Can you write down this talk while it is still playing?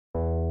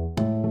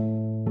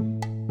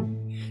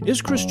Is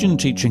Christian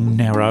teaching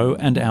narrow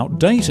and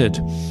outdated?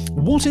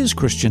 What is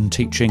Christian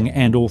teaching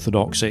and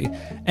orthodoxy?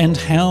 And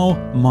how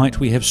might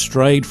we have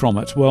strayed from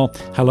it? Well,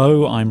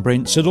 hello, I'm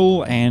Brent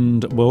Siddle,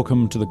 and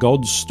welcome to the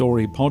God's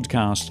Story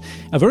podcast.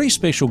 A very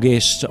special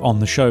guest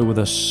on the show with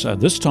us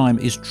this time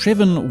is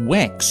Trevin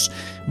Wax,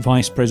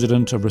 Vice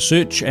President of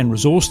Research and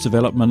Resource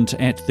Development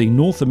at the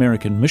North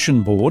American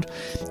Mission Board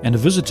and a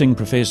visiting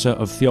professor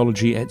of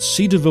theology at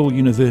Cedarville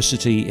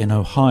University in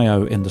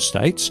Ohio in the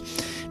States.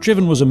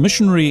 Trevin was a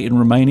missionary in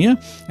Romania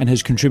and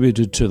has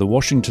contributed to The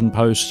Washington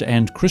Post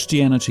and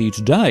Christianity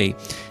Today.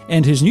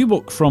 And his new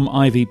book from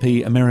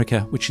IVP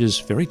America, which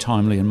is very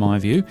timely in my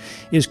view,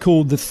 is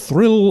called The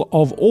Thrill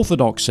of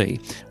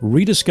Orthodoxy,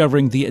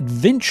 Rediscovering the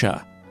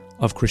Adventure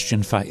of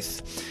Christian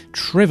Faith.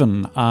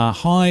 Trevin,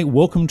 hi,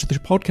 welcome to the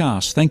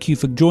podcast. Thank you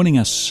for joining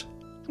us.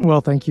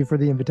 Well, thank you for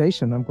the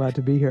invitation. I'm glad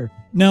to be here.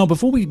 Now,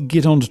 before we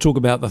get on to talk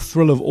about the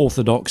thrill of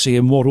orthodoxy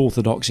and what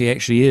orthodoxy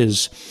actually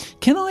is,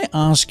 can I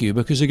ask you,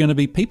 because there are going to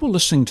be people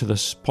listening to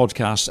this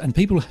podcast, and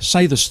people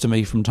say this to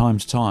me from time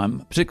to time,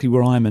 particularly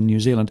where I'm in New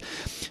Zealand,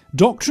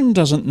 doctrine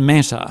doesn't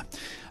matter.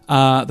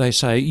 They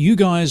say, you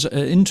guys are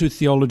into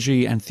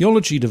theology and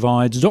theology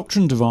divides,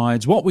 doctrine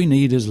divides, what we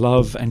need is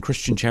love and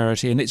Christian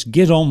charity, and let's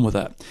get on with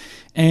it.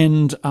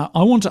 And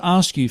I want to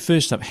ask you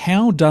first up,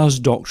 how does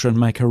doctrine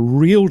make a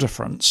real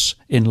difference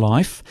in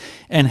life,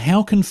 and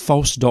how can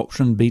false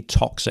doctrine be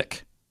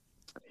toxic?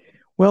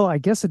 Well, I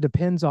guess it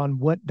depends on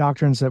what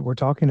doctrines that we're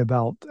talking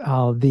about,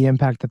 the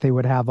impact that they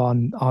would have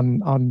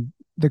on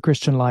the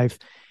Christian life.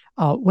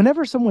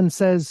 Whenever someone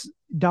says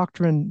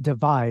doctrine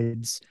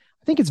divides,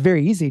 I think it's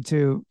very easy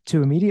to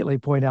immediately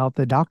point out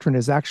that doctrine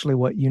is actually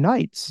what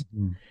unites.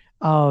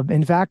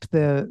 In fact,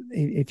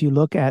 if you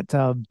look at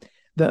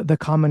the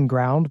common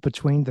ground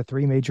between the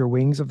three major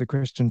wings of the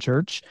Christian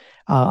church,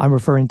 I'm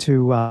referring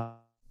to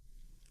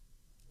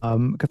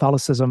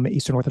Catholicism,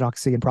 Eastern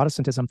Orthodoxy, and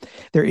Protestantism,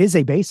 there is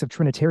a base of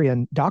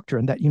Trinitarian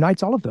doctrine that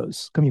unites all of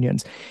those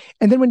communions.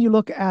 And then when you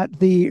look at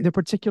the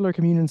particular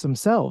communions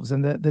themselves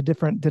and the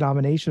different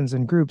denominations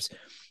and groups,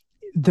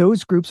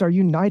 those groups are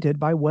united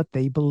by what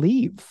they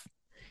believe.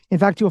 In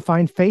fact, you'll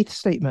find faith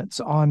statements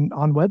on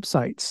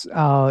websites,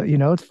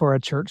 for a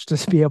church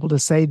to be able to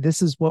say,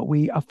 this is what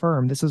we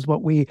affirm, this is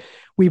what we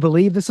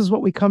believe, this is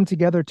what we come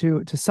together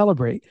to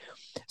celebrate.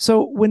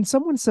 So when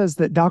someone says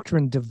that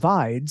doctrine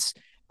divides,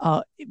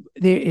 there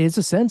is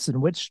a sense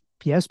in which,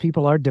 yes,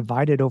 people are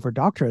divided over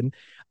doctrine,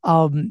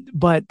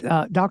 but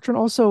doctrine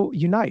also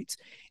unites.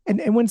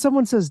 And when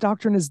someone says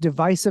doctrine is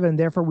divisive and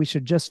therefore we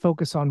should just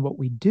focus on what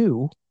we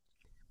do,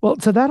 well,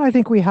 to that, I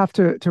think we have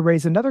to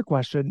raise another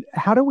question.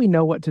 How do we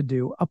know what to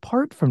do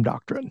apart from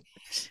doctrine?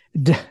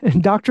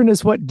 Doctrine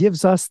is what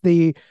gives us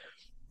the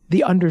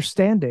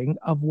understanding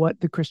of what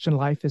the Christian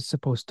life is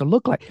supposed to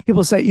look like.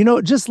 People say,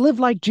 just live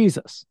like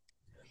Jesus.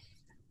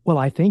 Well,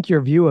 I think your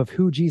view of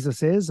who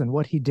Jesus is and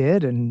what he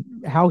did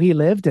and how he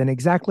lived and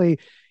exactly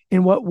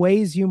in what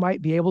ways you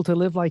might be able to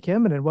live like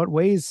him and in what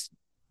ways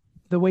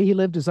the way he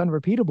lived is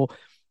unrepeatable,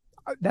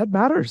 that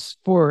matters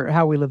for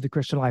how we live the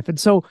Christian life. And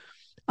so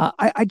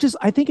I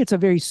think it's a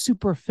very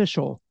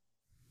superficial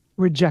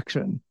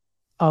rejection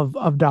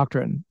of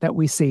doctrine that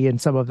we see in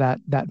some of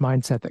that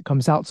mindset that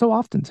comes out so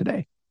often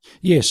today.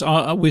 Yes,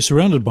 we're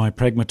surrounded by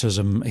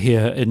pragmatism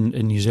here in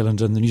New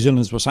Zealand, and the New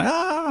Zealanders will say,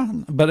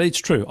 but it's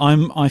true.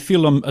 I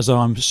feel as though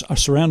I'm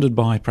surrounded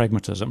by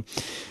pragmatism.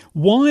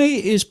 Why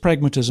is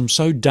pragmatism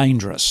so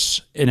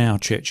dangerous in our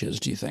churches,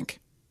 do you think?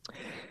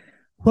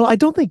 Well, I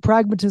don't think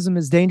pragmatism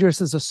is dangerous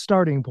as a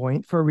starting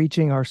point for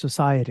reaching our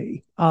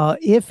society.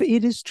 If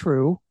it is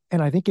true,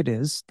 and I think it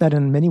is, that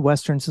in many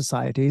Western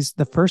societies,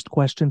 the first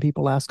question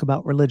people ask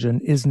about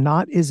religion is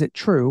not, is it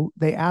true?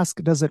 They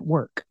ask, does it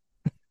work?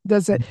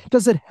 Does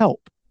it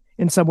help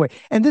in some way?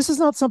 And this is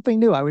not something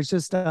new. I was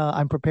just,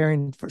 I'm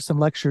preparing for some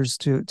lectures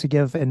to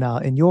give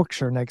in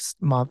Yorkshire next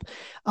month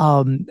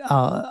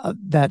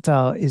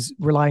that is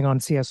relying on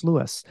C.S.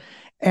 Lewis.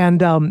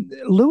 And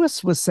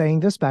Lewis was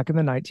saying this back in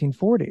the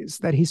 1940s,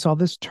 that he saw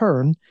this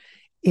turn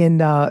in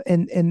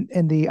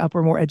the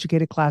upper, more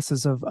educated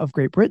classes of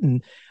Great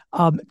Britain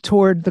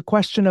toward the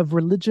question of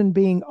religion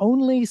being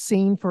only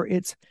seen for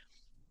its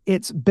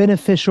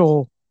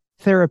beneficial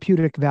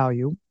therapeutic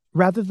value,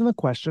 rather than the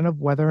question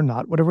of whether or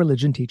not what a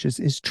religion teaches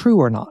is true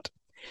or not.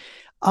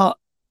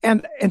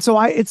 And so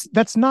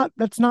that's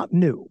not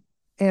new.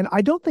 And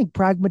I don't think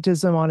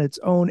pragmatism on its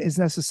own is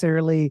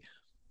necessarily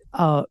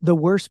the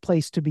worst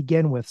place to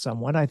begin with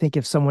someone. I think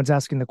if someone's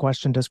asking the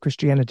question, does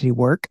Christianity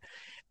work?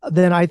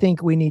 Then I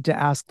think we need to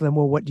ask them,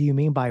 well, what do you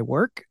mean by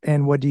work?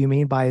 And what do you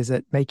mean by, is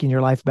it making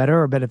your life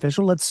better or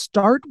beneficial? Let's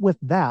start with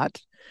that.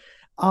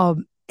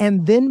 And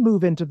then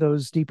move into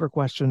those deeper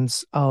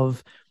questions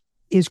of,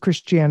 is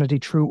Christianity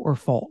true or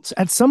false?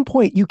 At some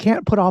point, you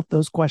can't put off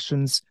those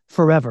questions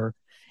forever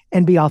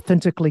and be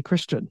authentically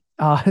Christian.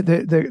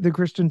 The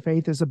Christian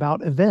faith is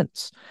about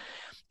events.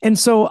 And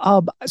so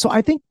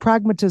I think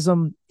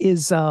pragmatism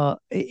is,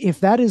 if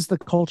that is the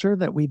culture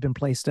that we've been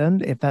placed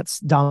in, if that's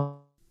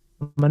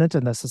dominant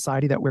in the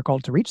society that we're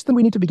called to reach, then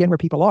we need to begin where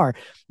people are.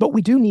 But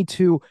we do need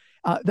to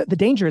the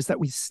danger is that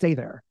we stay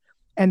there,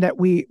 and that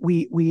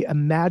we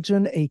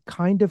imagine a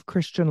kind of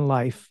Christian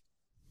life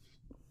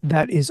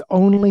that is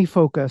only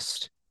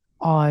focused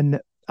on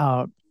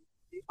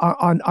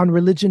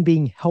religion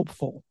being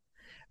helpful,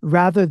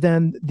 rather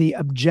than the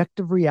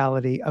objective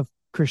reality of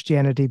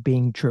Christianity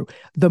being true.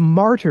 The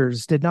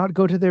martyrs did not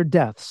go to their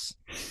deaths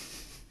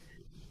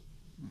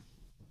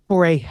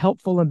for a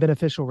helpful and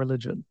beneficial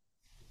religion.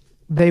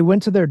 They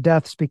went to their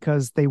deaths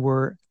because they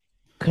were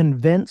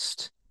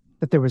convinced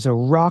that there was a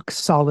rock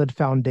solid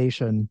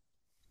foundation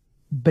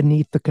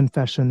beneath the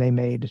confession they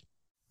made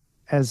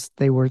as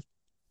they were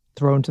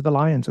thrown to the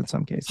lions in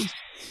some cases.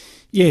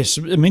 Yes,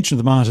 mention of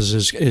the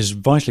martyrs is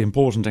vitally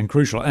important and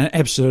crucial, and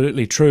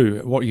absolutely true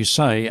what you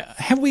say.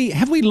 Have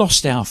we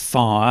lost our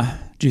fire,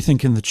 do you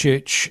think, in the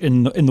church,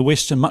 in the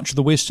West, and much of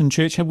the Western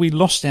church? Have we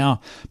lost our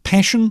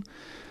passion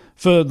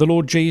for the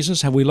Lord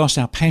Jesus? Have we lost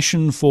our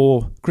passion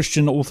for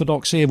Christian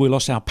orthodoxy? Have we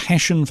lost our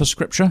passion for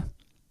Scripture?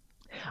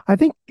 I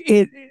think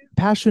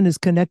passion is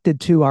connected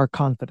to our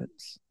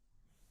confidence.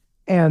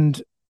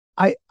 And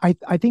I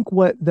think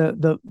what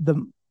the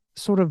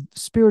sort of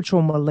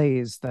spiritual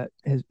malaise that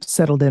has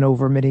settled in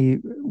over many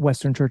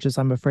Western churches,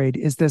 I'm afraid,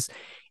 is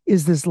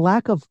this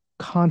lack of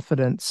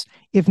confidence,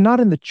 if not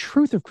in the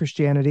truth of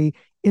Christianity,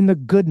 in the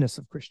goodness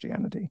of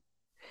Christianity.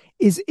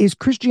 Is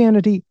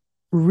Christianity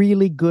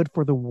really good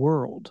for the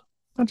world?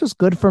 Not just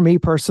good for me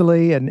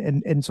personally,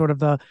 and sort of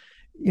the,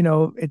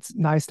 it's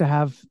nice to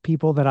have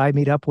people that I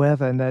meet up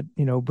with and that,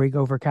 bring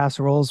over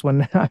casseroles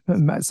when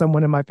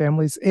someone in my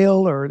family's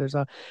ill or there's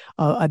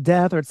a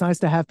death, or it's nice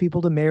to have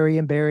people to marry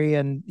and bury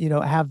and,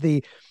 have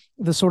the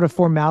sort of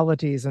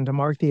formalities and to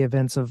mark the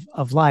events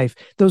of life,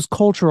 those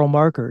cultural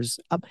markers.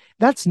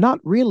 That's not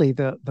really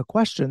the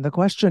question. The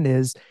question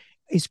is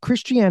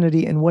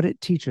Christianity and what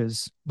it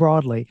teaches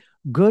broadly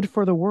good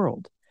for the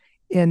world?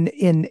 And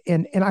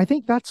I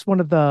think that's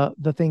one of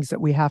the things that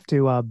we have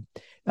to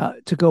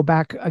go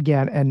back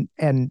again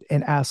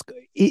and ask: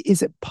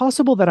 is it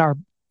possible that our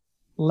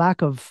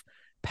lack of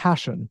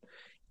passion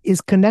is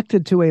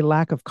connected to a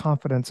lack of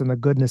confidence in the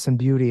goodness and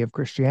beauty of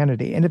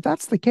Christianity? And if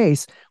that's the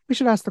case, we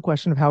should ask the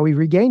question of how we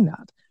regain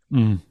that.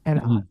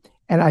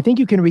 And I think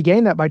you can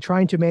regain that by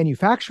trying to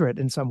manufacture it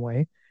in some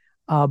way,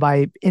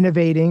 by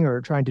innovating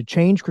or trying to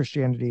change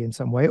Christianity in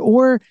some way,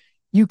 or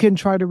you can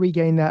try to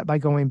regain that by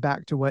going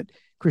back to what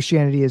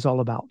Christianity is all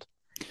about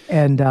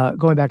and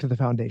going back to the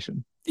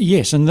foundation.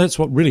 Yes, and that's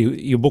what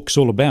really your book's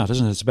all about,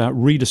 isn't it? It's about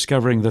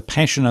rediscovering the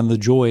passion and the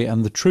joy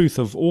and the truth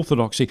of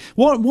orthodoxy.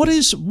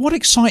 What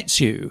excites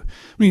you? I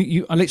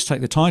mean, let's take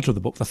the title of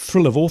the book, The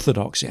Thrill of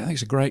Orthodoxy. I think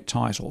it's a great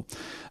title.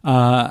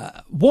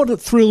 What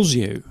thrills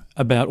you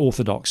about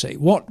orthodoxy?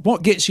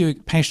 What gets you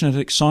passionate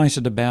and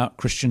excited about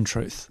Christian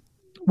truth?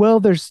 Well,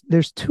 there's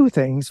two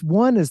things.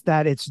 One is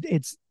that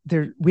it's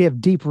there. We have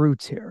deep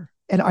roots here,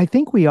 and I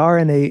think we are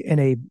in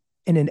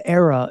an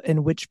era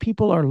in which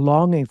people are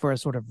longing for a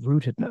sort of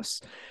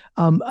rootedness.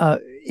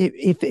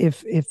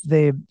 If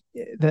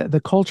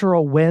the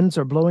cultural winds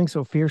are blowing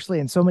so fiercely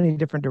in so many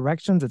different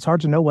directions, it's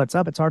hard to know what's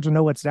up. It's hard to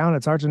know what's down.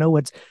 It's hard to know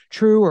what's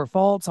true or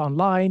false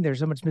online. There's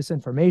so much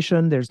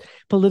misinformation. There's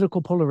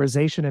political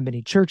polarization in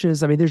many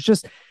churches. I mean, there's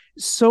just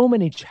so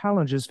many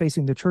challenges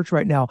facing the church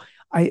right now.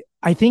 I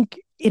think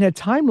in a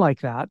time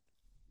like that,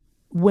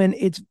 when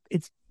it's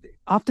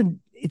often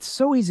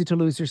so easy to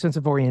lose your sense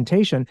of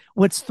orientation,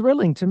 what's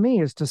thrilling to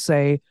me is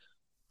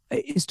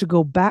to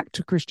go back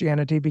to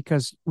Christianity,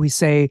 because we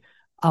say,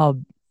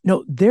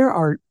 no, there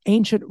are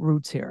ancient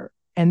roots here,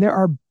 and there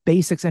are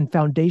basics and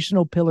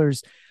foundational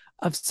pillars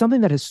of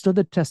something that has stood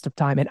the test of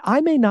time. And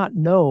I may not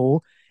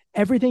know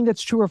everything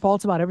that's true or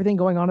false about everything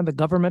going on in the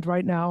government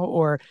right now,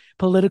 or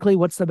politically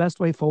what's the best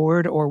way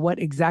forward, or what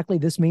exactly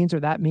this means or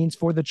that means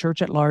for the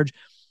church at large.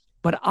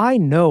 But I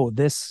know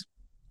this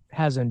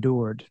has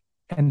endured,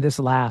 and this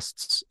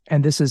lasts,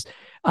 and this is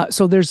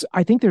so.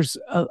 I think there's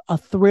a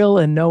thrill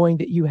in knowing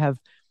that you have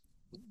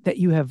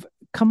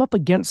come up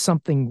against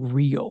something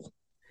real,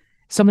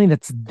 something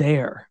that's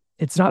there.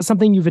 It's not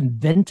something you've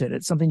invented.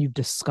 It's something you've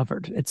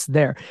discovered. It's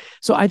there.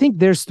 So I think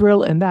there's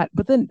thrill in that.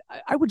 But then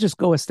I would just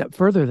go a step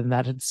further than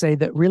that and say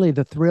that really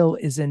the thrill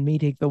is in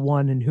meeting the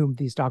one in whom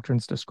these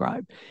doctrines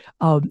describe.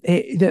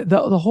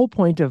 The whole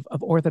point of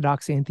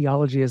orthodoxy and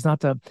theology is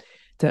not to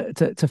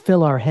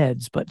fill our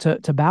heads, but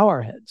to bow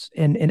our heads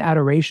in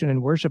adoration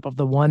and worship of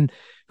the one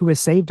who has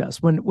saved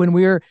us. When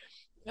we're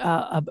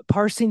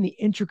parsing the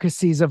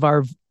intricacies of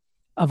our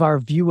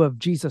view of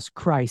Jesus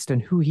Christ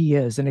and who he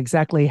is, and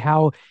exactly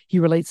how he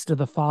relates to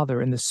the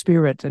Father and the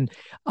Spirit, and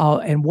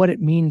what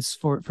it means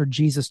for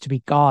Jesus to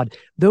be God,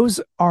 those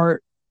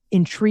are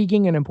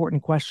intriguing and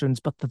important questions.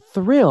 But the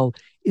thrill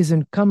is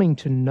in coming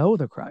to know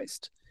the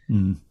Christ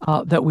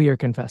that we are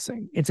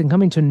confessing. It's in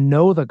coming to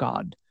know the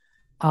God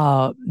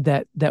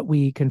that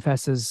we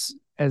confess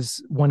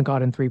as one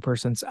God in three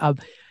persons.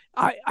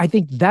 I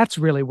think that's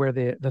really where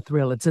the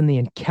thrill. It's in the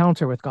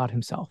encounter with God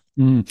himself.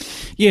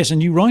 Yes,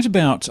 and you write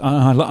about,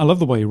 I love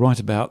the way you write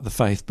about the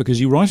faith, because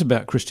you write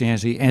about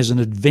Christianity as an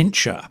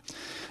adventure.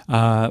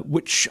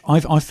 which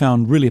I've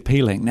found really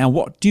appealing. Now,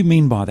 what do you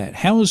mean by that?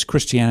 How is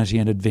Christianity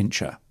an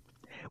adventure?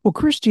 Well,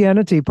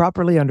 Christianity,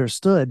 properly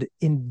understood,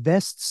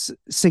 invests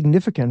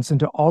significance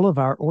into all of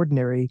our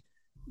ordinary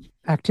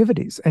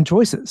activities and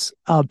choices.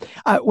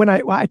 When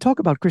I talk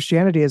about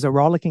Christianity as a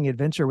rollicking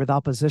adventure with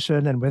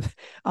opposition and with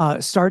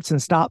starts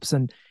and stops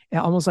and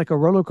almost like a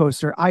roller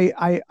coaster,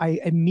 I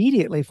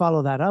immediately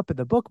follow that up in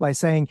the book by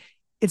saying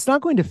it's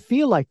not going to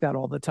feel like that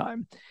all the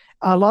time.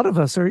 A lot of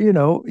us are,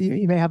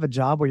 you may have a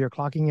job where you're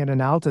clocking in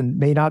and out and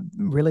may not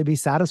really be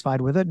satisfied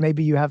with it.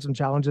 Maybe you have some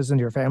challenges in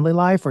your family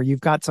life, or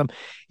you've got some,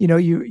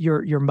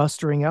 you're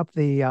mustering up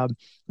the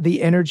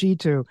energy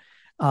to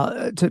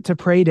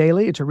pray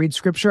daily, to read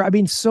scripture. I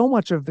mean, so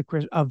much of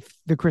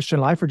the Christian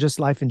life, or just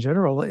life in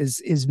general,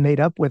 is made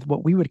up with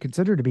what we would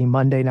consider to be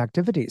mundane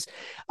activities.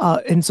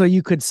 And so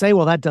you could say,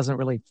 well, that doesn't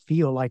really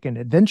feel like an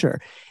adventure.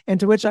 And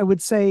to which I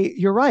would say,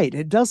 you're right,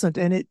 it doesn't,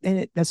 and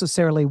it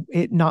necessarily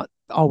not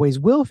always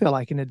will feel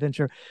like an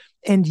adventure.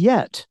 And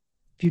yet,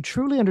 if you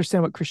truly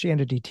understand what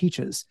Christianity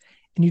teaches,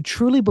 and you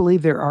truly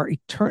believe there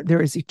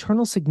is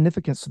eternal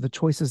significance to the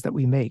choices that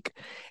we make,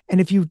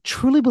 and if you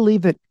truly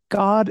believe that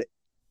God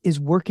is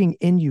working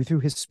in you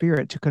through his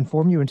Spirit to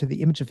conform you into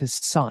the image of his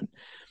Son,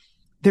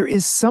 there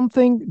is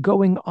something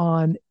going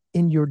on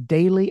in your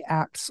daily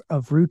acts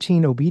of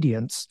routine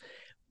obedience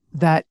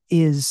that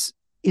is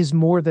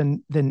more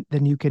than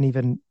you can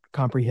even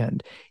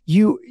comprehend.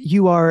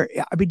 You are,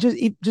 I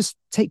mean, just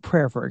take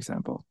prayer, for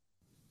example.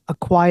 A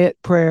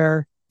quiet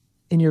prayer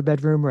in your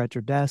bedroom or at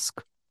your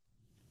desk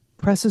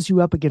presses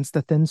you up against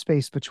the thin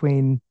space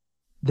between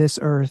this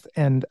earth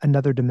and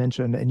another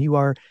dimension, and you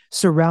are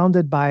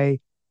surrounded by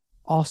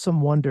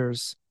awesome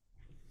wonders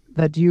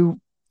that you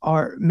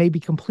are maybe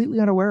completely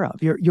unaware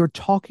of. You're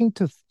talking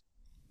to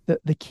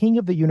the King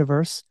of the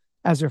universe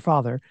as your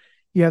Father.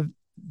 You have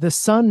the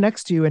Son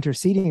next to you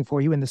interceding for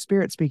you, and the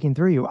Spirit speaking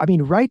through you. I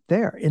mean, right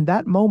there in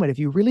that moment, if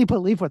you really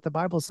believe what the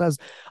Bible says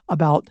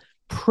about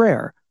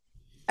prayer,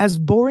 as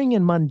boring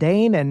and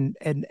mundane and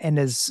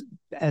as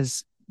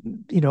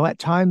at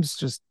times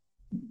just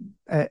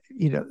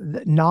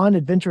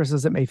non-adventurous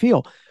as it may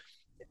feel,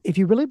 if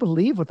you really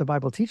believe what the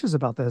Bible teaches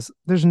about this,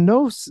 there's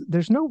no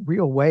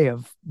real way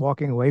of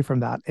walking away from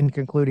that and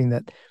concluding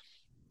that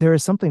there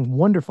is something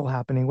wonderful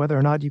happening, whether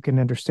or not you can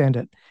understand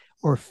it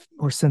or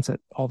sense it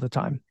all the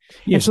time.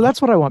 Yes. And so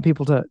that's what I want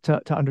people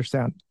to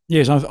understand.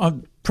 Yes,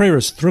 prayer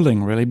is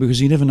thrilling, really, because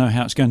you never know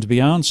how it's going to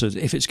be answered.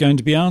 If it's going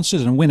to be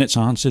answered, and when it's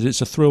answered,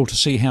 it's a thrill to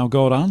see how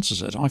God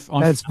answers it.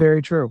 That's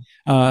very true.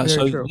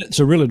 True. It's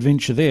a real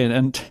adventure there.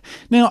 And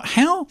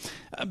now,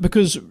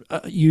 because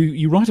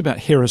you write about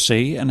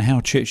heresy and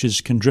how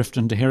churches can drift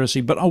into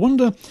heresy, but I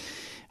wonder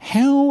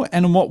how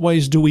and in what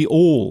ways do we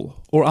all,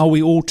 or are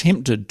we all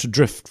tempted to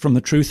drift from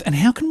the truth? And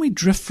how can we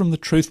drift from the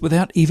truth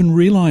without even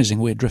realizing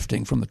we're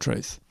drifting from the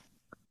truth?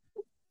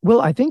 Well,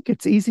 I think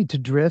it's easy to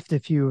drift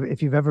if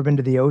you've ever been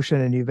to the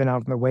ocean and you've been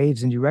out in the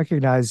waves and you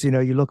recognize,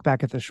 you look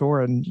back at the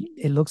shore and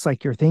it looks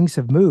like your things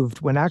have moved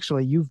when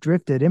actually you've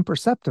drifted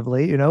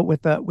imperceptibly,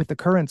 with the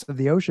currents of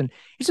the ocean.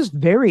 It's just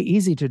very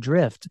easy to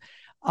drift.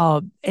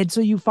 And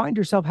so you find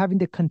yourself having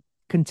to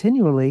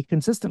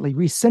consistently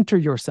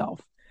recenter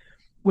yourself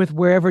with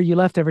wherever you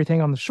left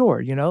everything on the shore.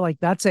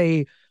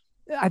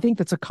 I think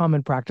that's a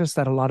common practice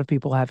that a lot of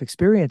people have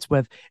experience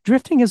with.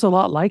 Drifting is a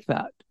lot like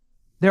that.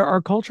 There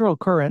are cultural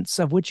currents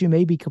of which you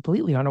may be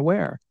completely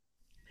unaware.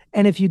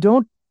 And if you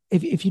don't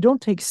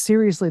take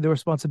seriously the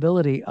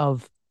responsibility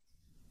of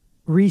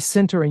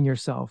recentering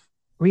yourself,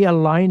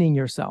 realigning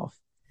yourself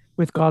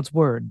with God's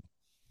word,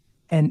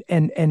 and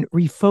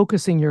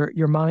refocusing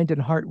your mind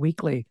and heart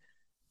weekly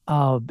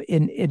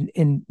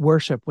in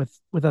worship with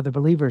other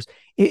believers,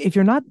 if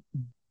you're not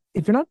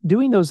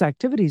doing those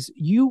activities,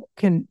 you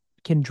can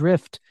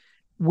drift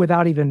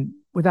without even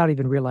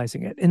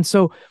realizing it. And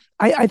so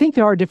I think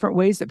there are different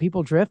ways that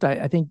people drift.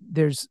 I think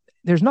there's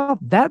not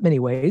that many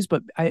ways,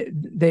 but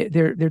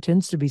there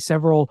tends to be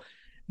several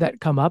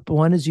that come up.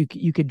 One is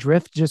you could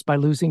drift just by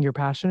losing your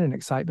passion and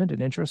excitement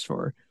and interest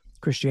for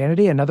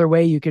Christianity. Another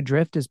way you could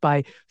drift is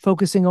by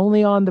focusing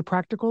only on the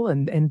practical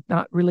and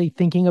not really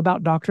thinking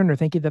about doctrine or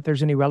thinking that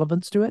there's any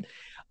relevance to it.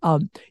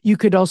 You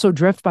could also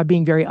drift by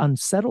being very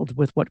unsettled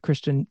with what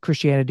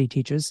Christianity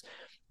teaches,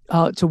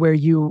 to where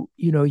you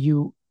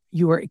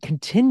are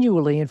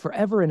continually and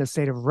forever in a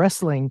state of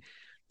wrestling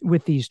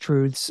with these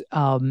truths,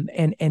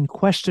 and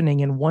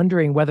questioning and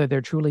wondering whether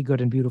they're truly good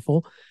and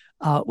beautiful,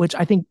 which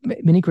I think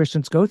many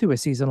Christians go through a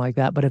season like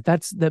that. But if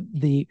that's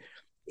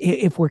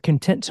if we're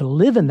content to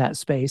live in that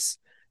space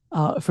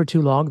for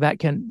too long, that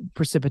can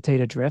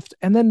precipitate a drift.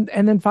 And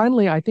then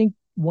finally, I think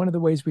one of the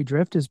ways we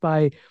drift is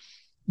by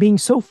being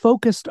so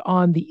focused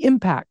on the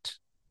impact,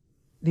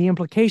 the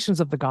implications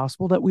of the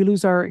gospel, that we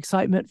lose our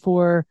excitement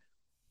for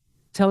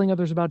telling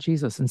others about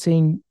Jesus and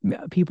seeing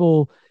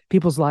people's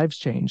lives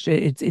change.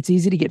 It's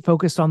easy to get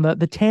focused on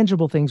the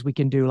tangible things we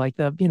can do, like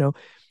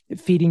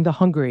feeding the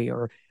hungry,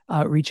 or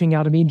reaching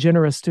out and being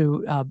generous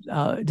to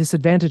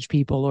disadvantaged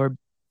people, or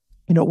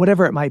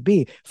whatever it might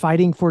be,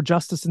 fighting for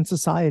justice in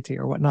society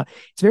or whatnot.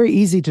 It's very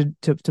easy to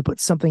put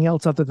something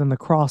else other than the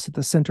cross at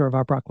the center of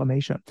our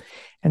proclamation.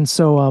 And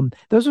so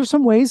those are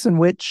some ways in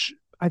which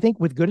I think,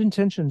 with good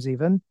intentions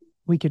even,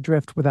 we could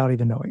drift without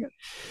even knowing it.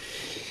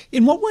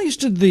 In what ways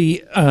did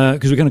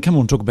because we're going to come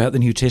on and talk about the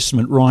New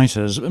Testament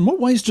writers, in what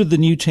ways did the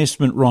New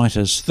Testament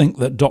writers think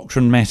that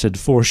doctrine mattered?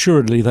 For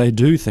assuredly they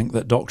do think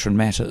that doctrine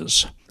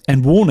matters,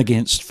 and warn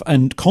against,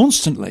 and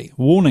constantly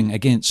warning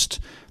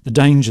against the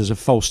dangers of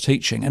false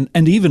teaching,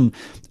 and even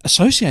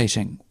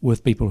associating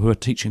with people who are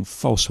teaching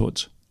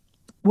falsehoods.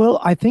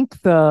 Well, I think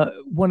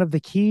one of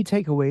the key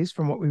takeaways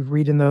from what we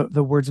read in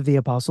the words of the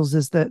apostles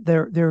is that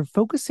they're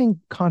focusing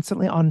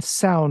constantly on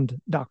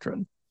sound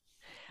doctrine.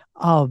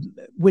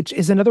 Which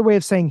is another way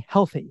of saying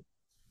healthy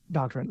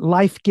doctrine,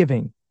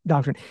 life-giving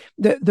doctrine.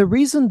 The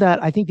reason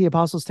that I think the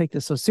apostles take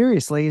this so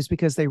seriously is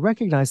because they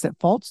recognize that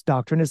false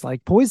doctrine is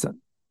like poison.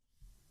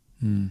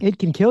 It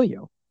can kill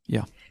you.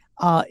 Yeah.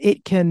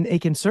 It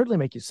can certainly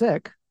make you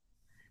sick.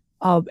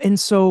 And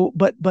so,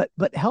 but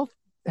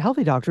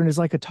healthy doctrine is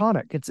like a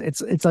tonic.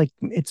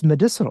 It's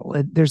medicinal.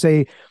 There's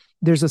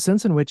a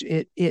sense in which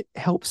it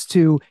helps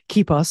to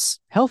keep us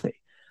healthy.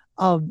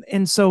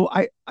 And so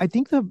I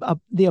think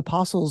the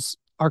apostles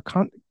are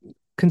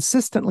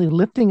consistently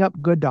lifting up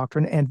good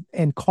doctrine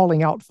and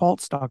calling out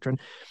false doctrine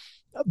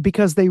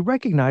because they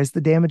recognize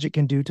the damage it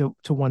can do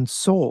to one's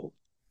soul.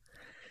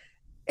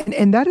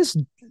 And that is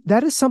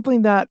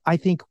something that I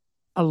think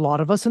a lot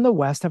of us in the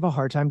West have a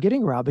hard time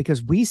getting around,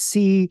 because we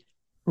see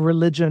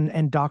religion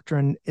and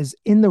doctrine is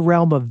in the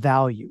realm of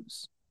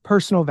values,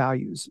 personal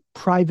values,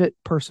 private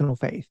personal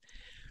faith.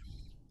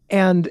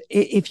 And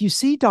if you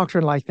see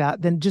doctrine like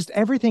that, then just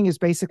everything is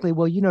basically,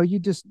 well, you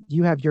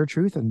have your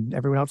truth and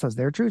everyone else has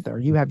their truth, or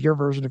you have your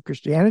version of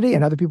Christianity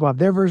and other people have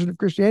their version of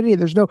Christianity.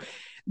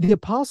 The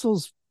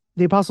apostles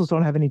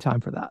don't have any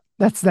time for that.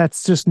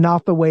 That's just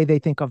not the way they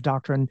think of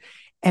doctrine.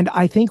 And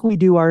I think we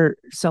do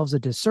ourselves a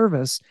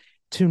disservice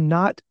to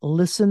not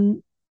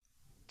listen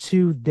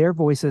to their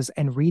voices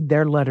and read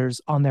their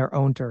letters on their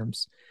own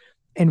terms,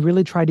 and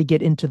really try to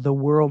get into the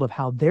world of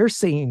how they're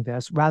seeing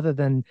this, rather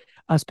than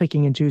us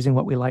picking and choosing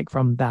what we like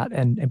from that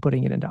and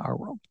putting it into our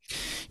world.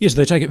 Yes,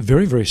 they take it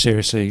very, very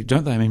seriously,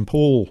 don't they? I mean,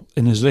 Paul,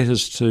 in his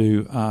letters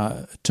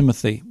to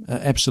Timothy,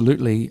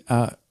 absolutely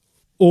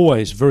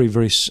always very,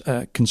 very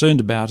concerned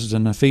about it,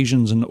 and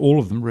Ephesians and all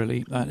of them,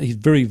 really. He's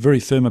very, very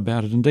firm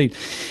about it indeed.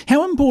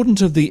 How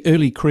important are the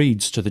early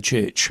creeds to the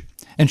church?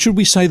 And should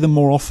we say them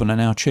more often in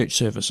our church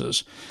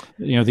services?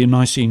 The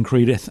Nicene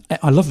Creed.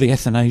 I love the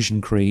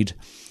Athanasian Creed.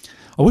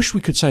 I wish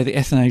we could say the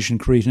Athanasian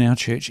Creed in our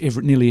church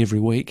nearly every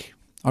week.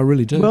 I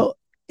really do. Well,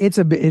 it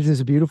is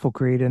a beautiful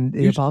creed, and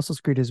the Apostles'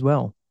 Creed as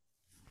well.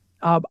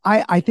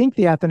 I think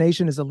the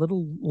Athanasian is a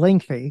little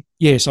lengthy.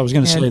 Yes, I was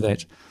going to say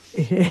that.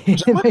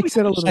 It makes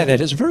it a little. Say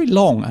that it's very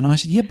long, and I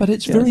said, yeah, but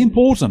it's very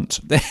important.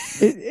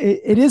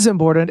 It is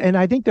important, and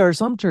I think there are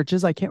some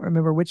churches, I can't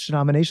remember which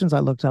denominations I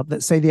looked up,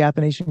 that say the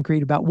Athanasian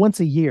Creed about once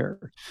a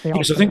year.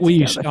 Yes, I think we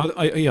used.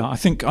 I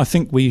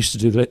think we used to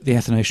do the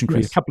Athanasian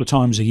Creed a couple of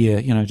times a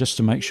year, just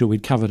to make sure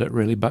we'd covered it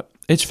really. But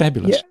it's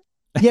fabulous. Yeah.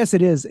 Yes,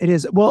 it is. It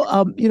is.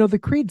 Well, the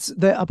creeds,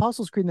 the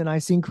Apostles' Creed and the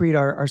Nicene Creed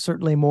are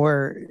certainly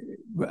more.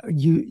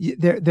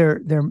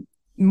 They're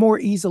more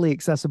easily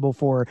accessible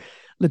for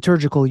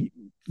liturgical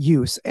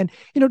use, and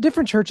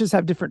different churches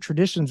have different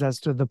traditions as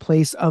to the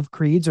place of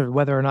creeds, or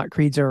whether or not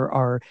creeds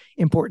are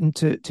important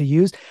to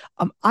use.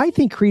 I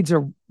think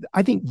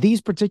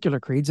these particular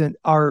creeds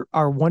are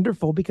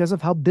wonderful because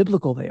of how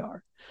biblical they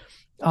are.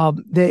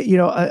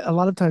 A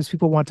lot of times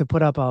people want to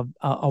put up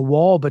a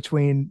wall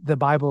between the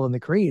Bible and the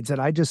creeds, and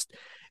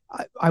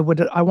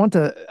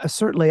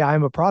certainly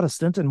I'm a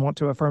Protestant and want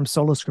to affirm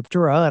sola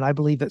scriptura, and I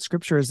believe that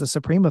Scripture is the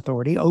supreme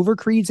authority over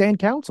creeds and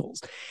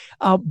councils.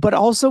 But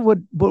also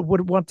would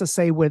want to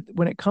say,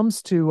 when it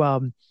comes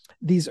to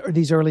these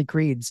early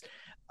creeds,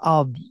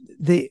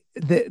 the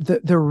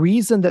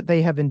reason that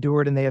they have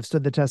endured and they have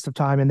stood the test of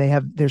time, and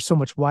there's so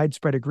much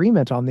widespread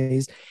agreement on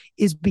these,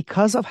 is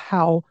because of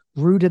how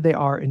rooted they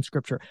are in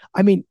Scripture.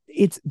 I mean,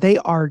 they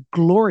are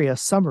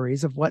glorious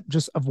summaries of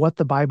what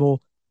the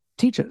Bible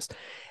teaches.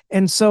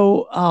 And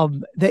so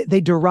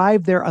they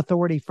derive their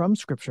authority from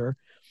Scripture,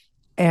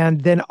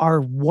 and then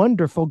are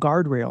wonderful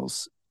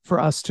guardrails for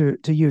us to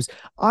use.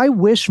 I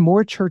wish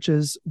more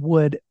churches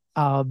would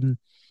I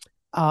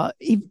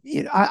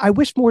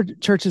wish more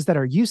churches that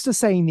are used to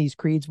saying these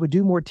creeds would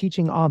do more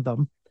teaching on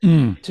them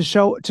to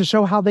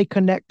show how they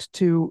connect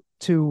to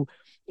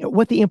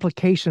what the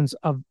implications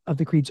of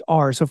the creeds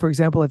are. So, for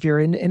example, if you're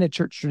in a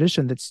church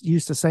tradition that's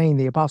used to saying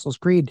the Apostles'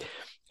 Creed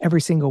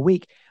every single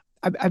week,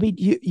 I mean,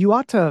 you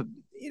ought to.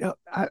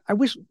 I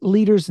wish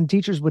leaders and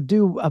teachers would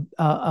do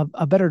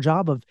a better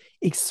job of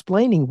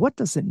explaining, what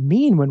does it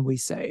mean when we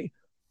say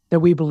that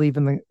we believe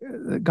in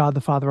the God,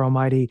 the Father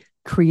Almighty,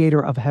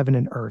 creator of heaven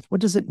and earth? What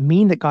does it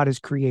mean that God is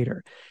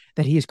creator,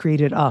 that he has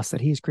created us,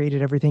 that he has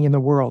created everything in the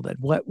world, and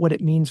what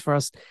it means for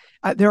us?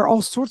 There are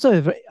all sorts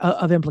of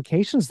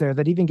implications there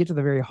that even get to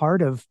the very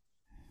heart of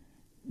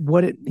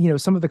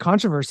some of the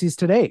controversies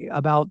today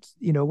about,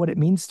 what it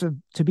means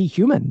to be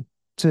human,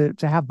 to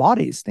have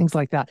bodies, things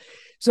like that.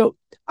 So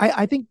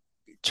I think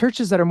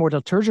churches that are more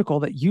liturgical,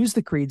 that use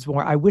the creeds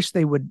more, I wish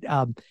they would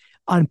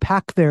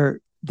unpack their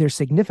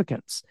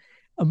significance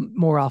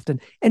more often.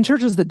 And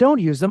churches that don't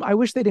use them, I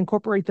wish they'd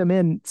incorporate them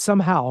in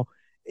somehow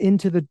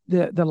into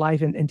the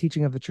life and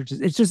teaching of the churches.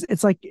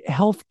 It's like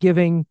health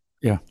giving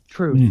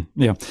truth.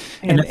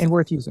 And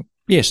worth using.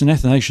 Yes, and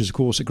Athanasius, of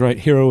course, a great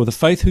hero of the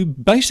faith who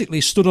basically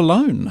stood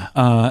alone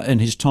in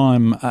his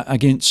time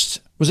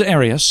against, was it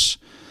Arius?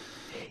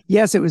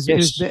 Yes, it was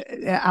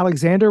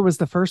Alexander was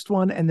the first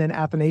one, and then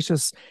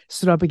Athanasius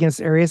stood up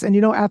against Arius. And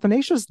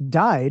Athanasius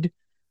died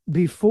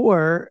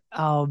before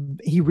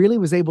he really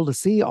was able to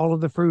see all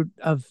of the fruit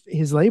of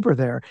his labor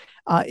there.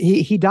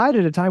 He died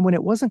at a time when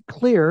it wasn't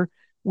clear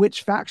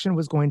which faction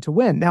was going to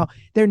win. Now,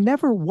 it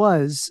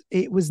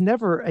was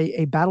never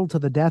a battle to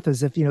the death,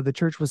 as if, the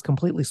church was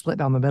completely split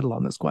down the middle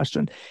on this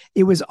question.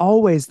 It was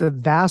always the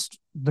vast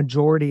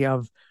majority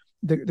of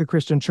the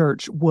Christian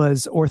church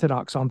was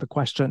orthodox on the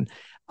question.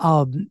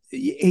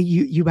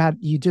 You had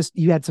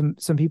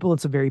some people in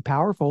some very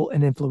powerful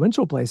and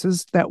influential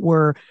places that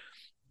were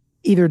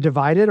either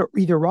divided or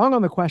either wrong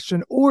on the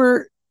question,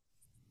 or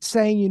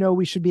saying,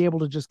 we should be able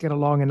to just get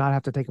along and not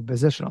have to take a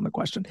position on the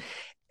question.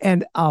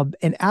 And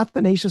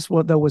Athanasius,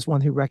 though, was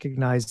one who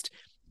recognized,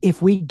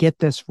 if we get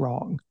this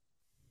wrong,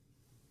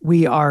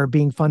 we are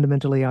being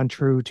fundamentally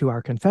untrue to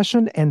our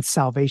confession, and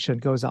salvation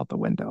goes out the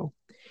window.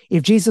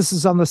 If Jesus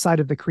is on the side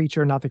of the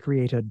creature, not the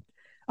created,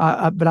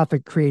 but not the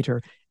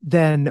creator,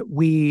 then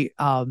we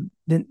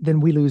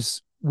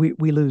lose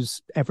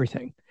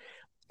everything.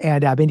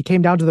 And it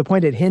came down to the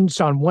point it hinged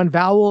on one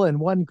vowel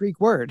and one Greek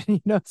word.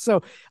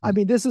 So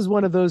this is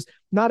one of those.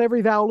 Not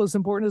every vowel is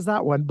important as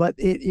that one, but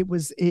it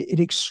was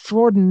an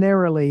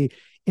extraordinarily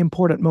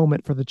important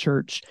moment for the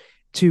church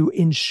to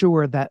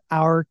ensure that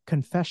our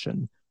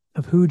confession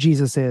of who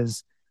Jesus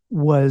is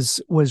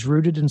was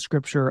rooted in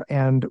Scripture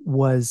and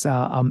was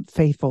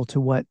faithful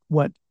to what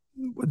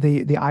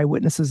the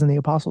eyewitnesses and the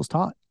apostles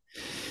taught.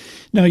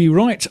 Now, you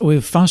write, we're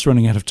fast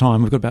running out of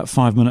time. We've got about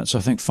 5 minutes, I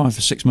think, 5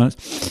 or 6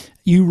 minutes.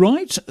 You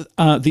write,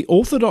 the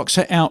Orthodox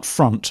are out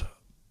front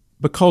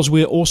because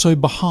we're also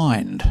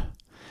behind.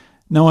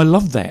 Now, I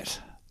love that.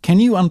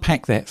 Can you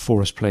unpack that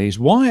for us, please?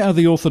 Why are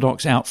the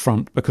Orthodox out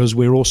front because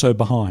we're also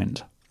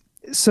behind?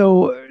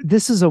 So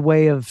this is a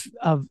way of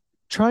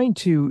trying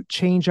to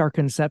change our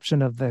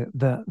conception of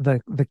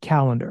the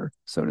calendar,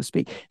 so to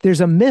speak. There's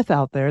a myth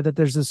out there that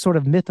there's this sort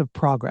of myth of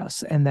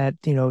progress, and that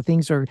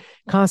things are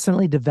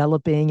constantly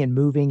developing and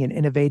moving and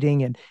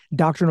innovating, and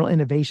doctrinal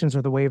innovations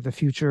are the way of the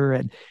future.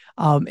 And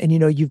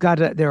you've got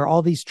there are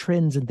all these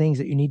trends and things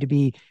that you need to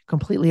be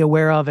completely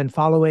aware of and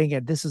following,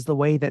 and this is the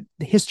way that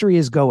history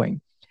is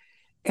going.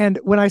 And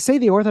when I say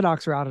the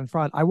Orthodox are out in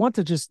front, I want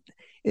to just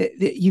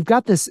you've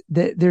got this.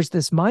 There's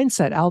this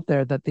mindset out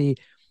there that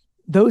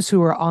those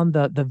who are on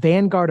the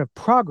vanguard of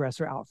progress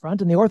are out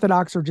front, and the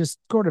Orthodox are just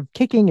sort of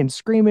kicking and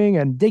screaming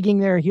and digging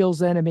their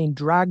heels in and being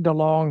dragged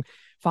along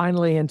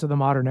finally into the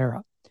modern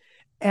era.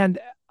 And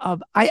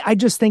I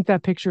just think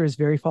that picture is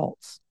very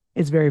false.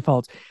 It's very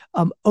false.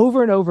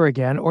 Over and over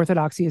again,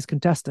 Orthodoxy is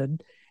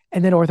contested,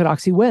 and then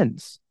Orthodoxy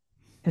wins.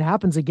 It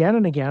happens again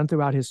and again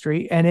throughout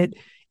history. And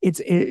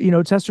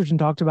Chesterton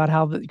talked about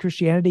how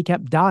Christianity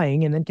kept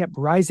dying and then kept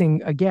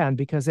rising again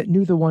because it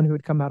knew the one who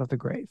had come out of the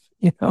grave.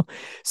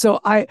 So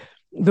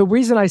the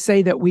reason I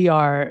say that we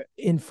are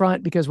in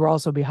front because we're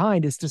also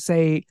behind is to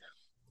say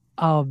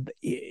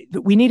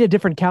we need a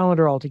different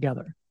calendar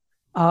altogether.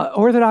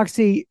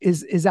 Orthodoxy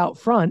is out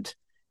front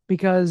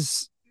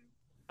because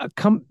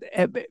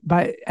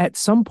at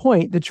some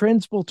point the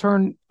trends will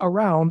turn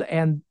around,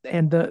 and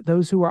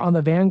those who are on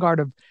the vanguard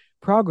of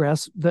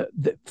progress the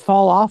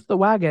fall off the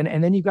wagon,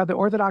 and then you've got the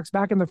Orthodox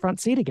back in the front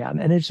seat again.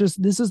 And it's just,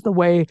 this is the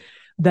way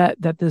that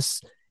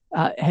this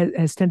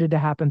has tended to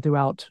happen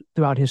throughout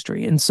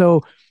history. And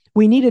so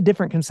we need a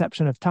different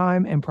conception of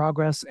time and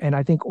progress. And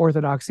I think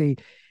Orthodoxy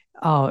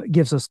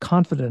gives us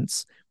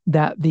confidence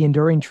that the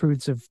enduring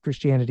truths of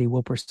Christianity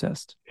will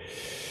persist.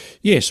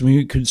 Yes,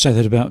 we could say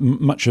that about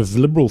much of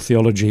liberal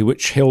theology,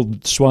 which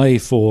held sway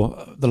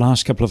for the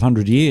last couple of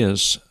 100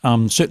 years,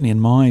 certainly in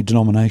my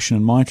denomination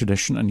and my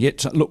tradition. And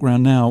yet, look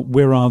around now,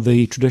 where are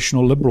the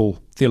traditional liberal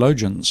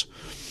theologians?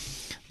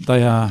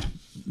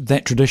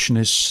 That tradition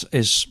is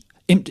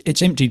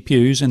it's emptied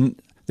pews,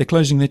 and they're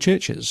closing their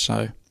churches.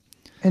 So,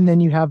 and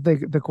then you have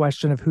the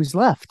question of who's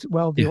left.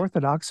 Well, the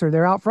Orthodox are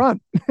there out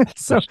front.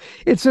 So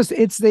it's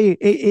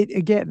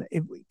again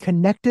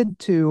connected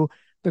to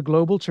the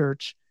global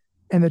church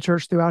and the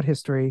church throughout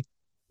history,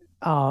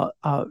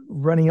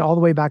 running all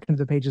the way back into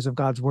the pages of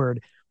God's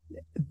Word.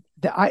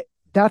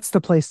 That's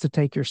the place to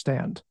take your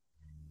stand.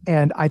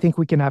 And I think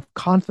we can have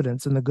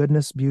confidence in the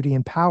goodness, beauty,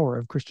 and power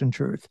of Christian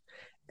truth.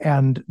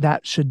 And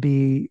that should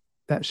be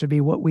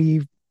what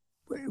we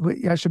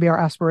that should be our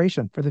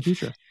aspiration for the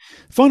future.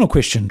 Final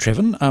question,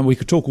 Trevin. We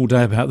could talk all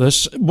day about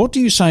this. What do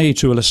you say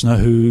to a listener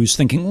who's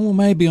thinking, "Oh,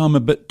 maybe I'm a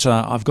bit,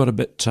 I've got a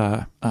bit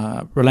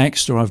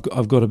relaxed, or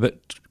I've got a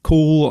bit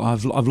cool.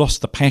 I've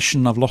lost the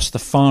passion. I've lost the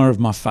fire of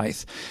my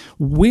faith."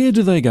 Where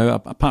do they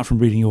go, apart from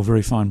reading your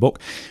very fine book?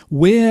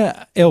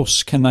 Where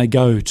else can they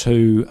go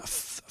to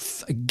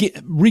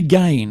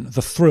regain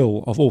the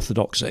thrill of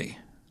orthodoxy?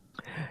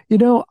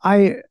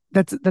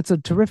 That's a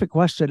terrific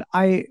question.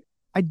 I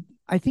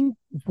think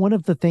one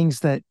of the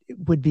things that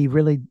would be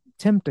really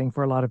tempting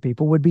for a lot of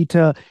people would be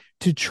to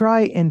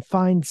try and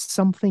find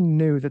something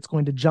new that's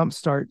going to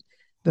jumpstart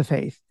the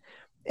faith.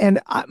 And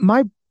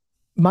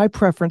my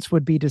preference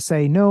would be to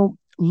say, no,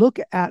 look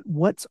at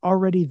what's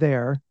already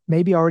there,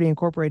 maybe already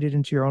incorporated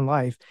into your own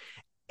life,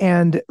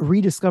 and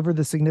rediscover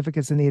the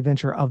significance and the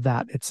adventure of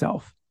that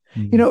itself.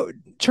 Mm-hmm.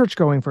 Church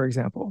going, for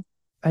example,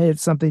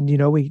 it's something,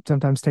 we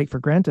sometimes take for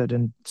granted,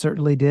 and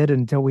certainly did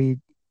until we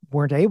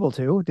weren't able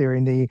to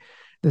during the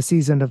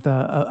season of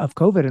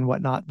COVID and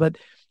whatnot. But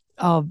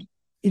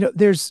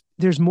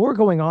there's more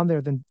going on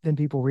there than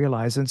people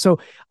realize. And so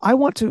I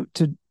want to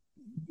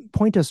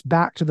point us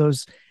back to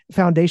those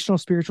foundational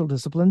spiritual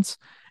disciplines,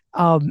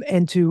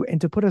 and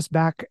to put us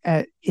back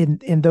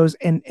in those,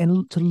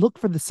 and to look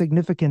for the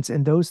significance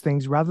in those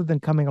things, rather than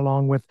coming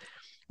along with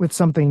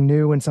something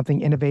new and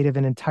something innovative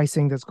and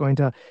enticing that's going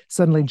to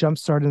suddenly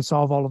jumpstart and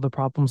solve all of the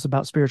problems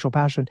about spiritual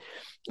passion.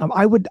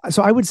 I would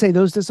say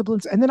those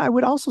disciplines. And then I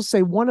would also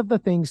say one of the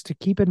things to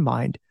keep in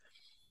mind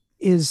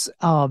is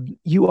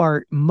you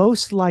are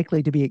most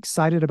likely to be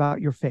excited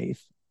about your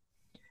faith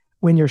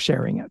when you're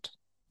sharing it.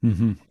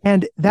 Mm-hmm.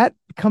 And that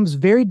becomes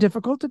very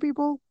difficult to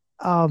people.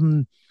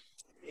 In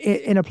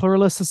a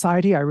pluralist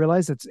society, I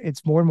realize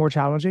it's more and more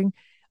challenging.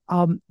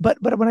 But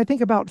when I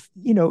think about,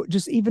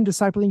 just even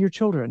discipling your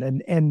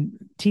children and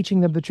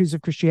teaching them the truths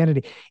of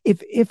Christianity,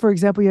 if for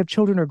example, you have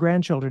children or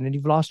grandchildren and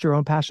you've lost your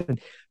own passion,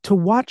 to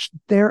watch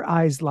their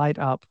eyes light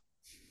up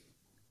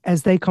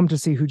as they come to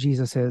see who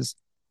Jesus is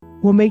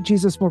will make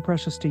Jesus more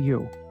precious to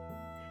you.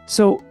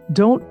 So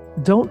don't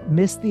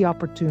miss the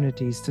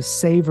opportunities to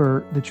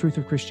savor the truth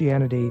of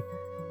Christianity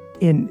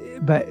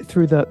but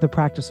through the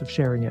practice of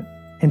sharing it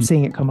and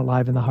seeing it come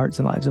alive in the hearts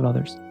and lives of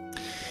others.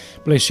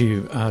 Bless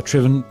you,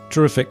 Trevin.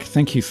 Terrific.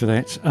 Thank you for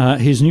that.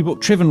 His new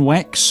book, Trevin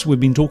Wax, we've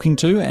been talking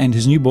to, and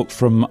his new book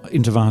from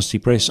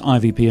InterVarsity Press,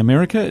 IVP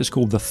America, is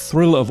called The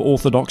Thrill of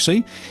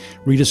Orthodoxy,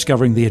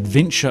 Rediscovering the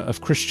Adventure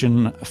of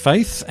Christian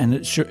Faith, and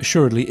it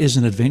assuredly is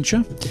an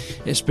adventure.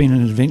 It's been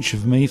an adventure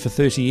for me for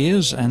 30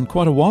 years, and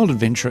quite a wild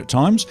adventure at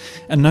times,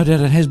 and no doubt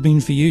it has been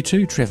for you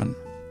too, Trevin.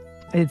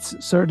 It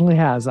certainly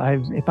has.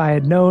 If I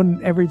had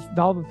known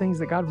all the things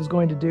that God was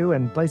going to do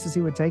and places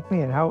He would take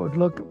me and how it would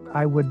look,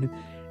 I would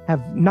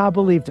have not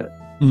believed it.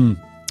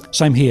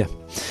 Same here.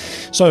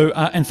 So,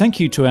 and thank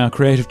you to our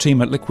creative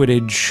team at Liquid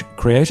Edge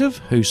Creative,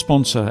 who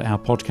sponsor our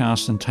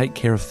podcast and take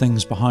care of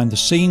things behind the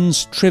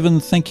scenes.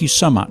 Trevin, thank you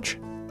so much.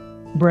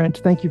 Brent,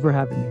 thank you for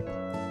having me.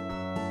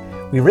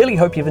 We really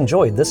hope you've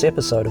enjoyed this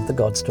episode of the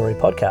God Story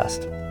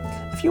podcast.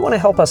 If you want to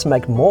help us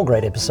make more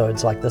great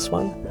episodes like this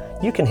one,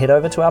 you can head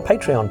over to our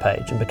Patreon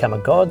page and become a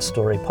God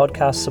Story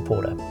podcast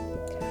supporter.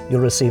 You'll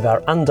receive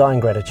our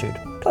undying gratitude,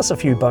 plus a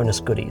few bonus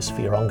goodies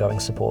for your ongoing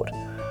support.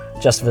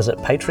 Just visit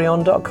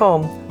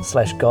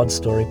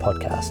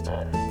patreon.com/GodStoryPodcast.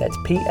 That's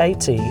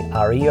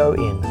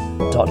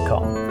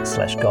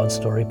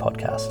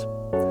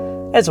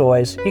patreon.com/GodStoryPodcast. As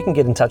always, you can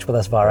get in touch with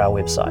us via our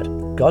website,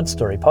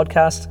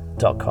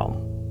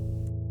 godstorypodcast.com.